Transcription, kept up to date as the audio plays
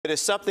It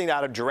is something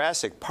out of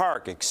Jurassic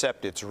Park,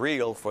 except it's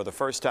real. For the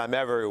first time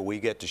ever, we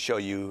get to show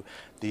you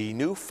the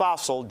new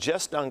fossil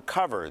just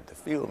uncovered. The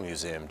Field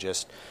Museum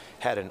just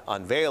had an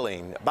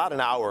unveiling about an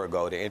hour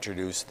ago to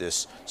introduce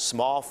this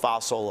small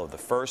fossil of the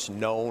first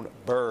known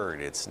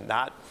bird. It's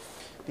not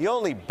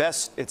only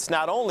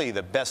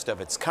the best of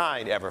its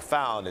kind ever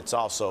found, it's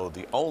also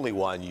the only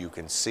one you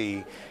can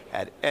see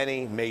at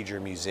any major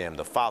museum.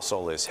 The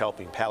fossil is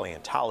helping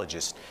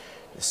paleontologists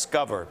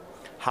discover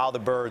how the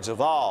birds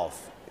evolved,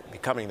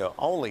 becoming the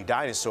only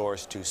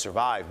dinosaurs to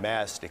survive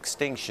mass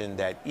extinction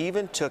that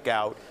even took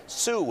out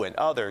Sue and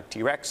other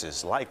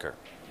T-Rexes like her.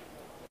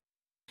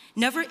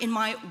 Never in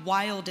my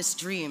wildest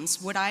dreams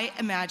would I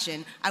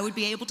imagine I would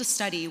be able to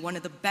study one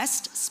of the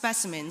best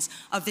specimens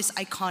of this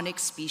iconic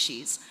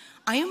species.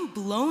 I am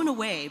blown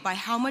away by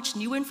how much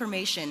new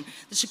information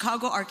the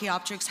Chicago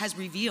Archaeopteryx has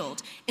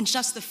revealed in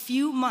just the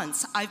few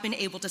months I've been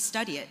able to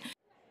study it.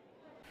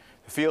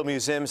 The Field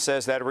Museum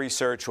says that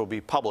research will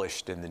be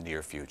published in the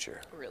near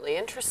future. Really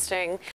interesting.